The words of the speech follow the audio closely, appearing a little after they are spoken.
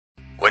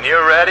when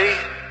you're ready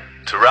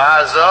to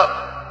rise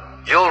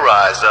up, you'll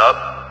rise up.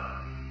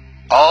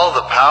 All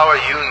the power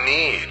you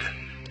need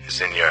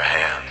is in your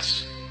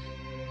hands.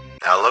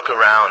 Now look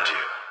around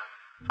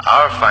you.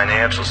 Our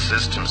financial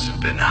systems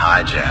have been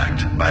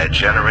hijacked by a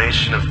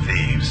generation of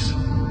thieves.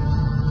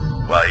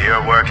 While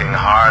you're working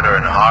harder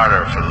and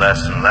harder for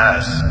less and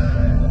less,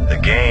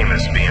 the game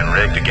is being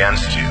rigged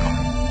against you.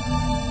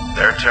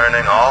 They're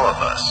turning all of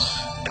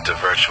us into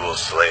virtual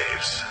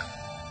slaves.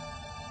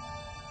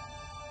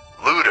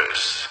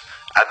 Looters,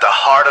 at the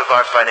heart of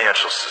our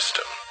financial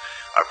system,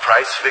 are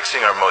price-fixing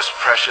our most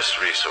precious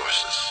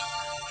resources.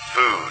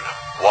 Food,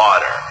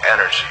 water,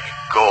 energy,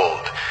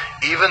 gold,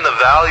 even the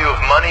value of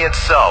money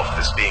itself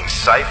is being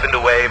siphoned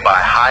away by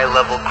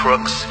high-level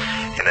crooks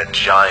in a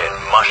giant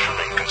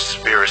mushrooming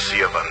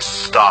conspiracy of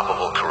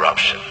unstoppable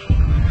corruption.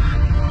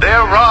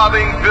 They're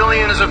robbing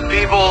billions of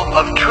people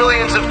of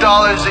trillions of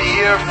dollars a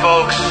year,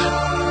 folks.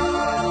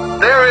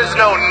 There is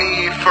no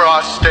need for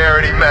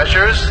austerity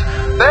measures.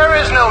 There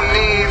is no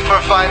need for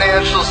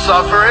financial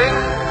suffering.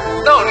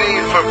 No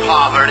need for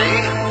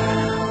poverty.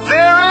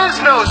 There is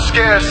no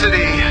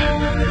scarcity.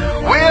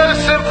 We are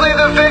simply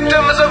the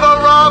victims of a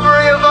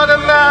robbery of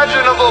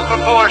unimaginable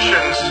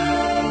proportions.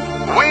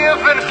 We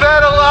have been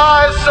fed a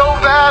lie so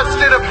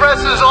vast it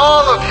oppresses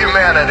all of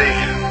humanity.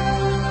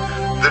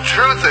 The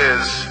truth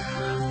is,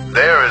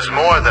 there is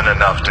more than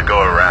enough to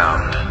go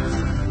around.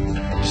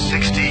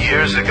 60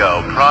 years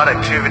ago,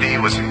 productivity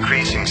was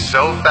increasing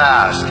so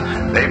fast,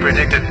 they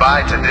predicted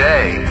by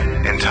today,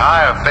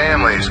 entire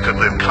families could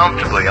live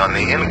comfortably on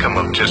the income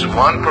of just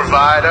one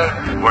provider,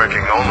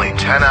 working only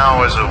 10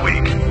 hours a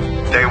week.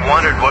 They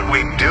wondered what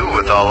we'd do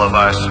with all of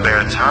our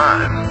spare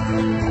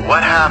time.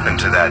 What happened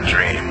to that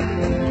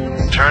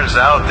dream? Turns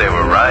out they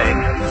were right.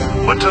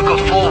 What took a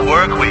full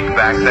work week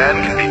back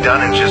then can be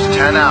done in just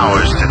 10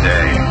 hours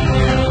today.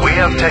 We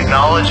have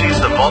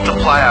technologies that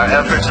multiply our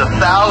efforts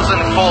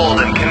 1,000-fold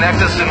and connect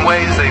us in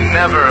ways they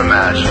never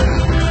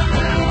imagined.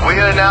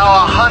 We are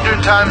now 100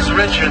 times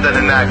richer than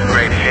in that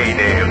great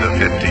heyday of the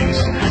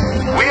 50s.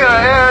 We are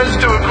heirs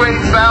to a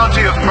great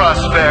bounty of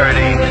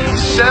prosperity,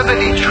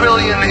 $70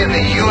 trillion in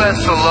the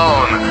U.S.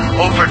 alone,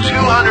 over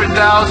 $200,000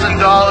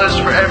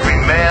 for every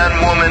man,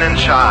 woman, and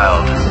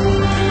child.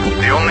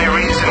 The only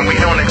reason we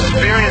don't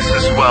experience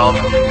this wealth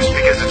is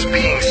because it's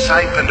being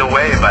siphoned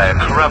away by a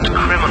corrupt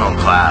criminal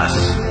class.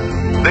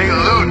 They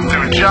loot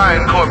through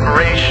giant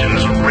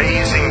corporations,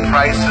 raising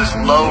prices,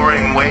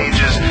 lowering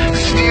wages,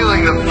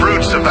 stealing the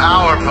fruits of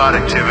our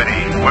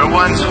productivity. Where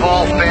once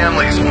whole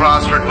families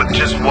prospered with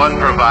just one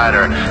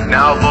provider,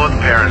 now both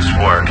parents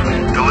work,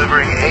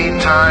 delivering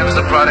 8 times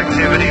the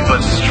productivity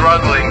but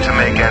struggling to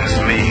make ends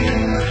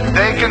meet.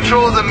 They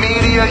control the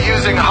media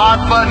using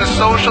hot-button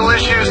social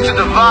issues to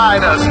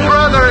divide us,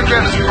 brother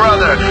against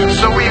brother,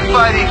 so we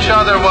fight each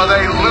other while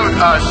they loot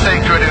our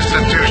sacred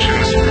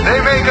institutions. They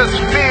make us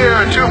fear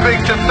too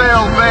big to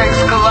fail banks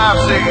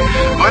collapsing,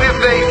 but if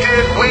they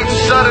did, we'd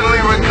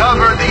suddenly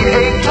recover the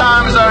 8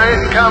 times our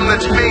income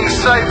that's being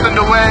siphoned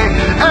away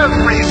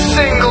every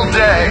single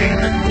day.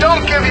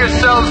 Don't give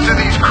yourselves to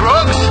these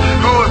crooks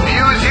who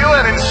abuse you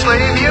and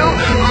enslave you,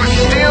 who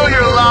steal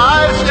your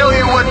lives, tell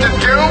you what to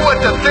do,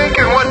 what to think,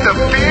 and what to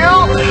feel.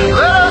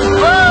 Let us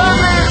burn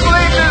these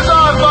leeches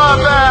off our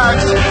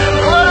backs.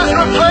 Let us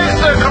replace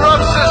their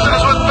corrupt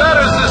systems with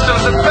better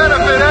systems that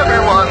benefit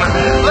everyone.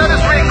 Let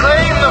us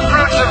reclaim the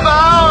fruits of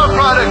our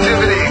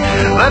productivity.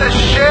 Let us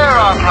share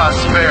our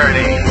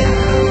prosperity.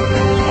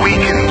 We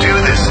can do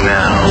this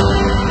now.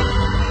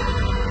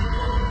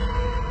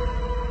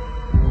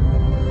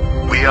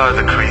 We are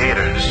the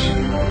creators,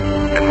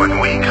 and when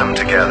we come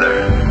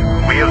together,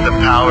 we have the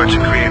power to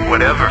create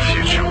whatever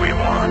future we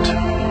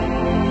want.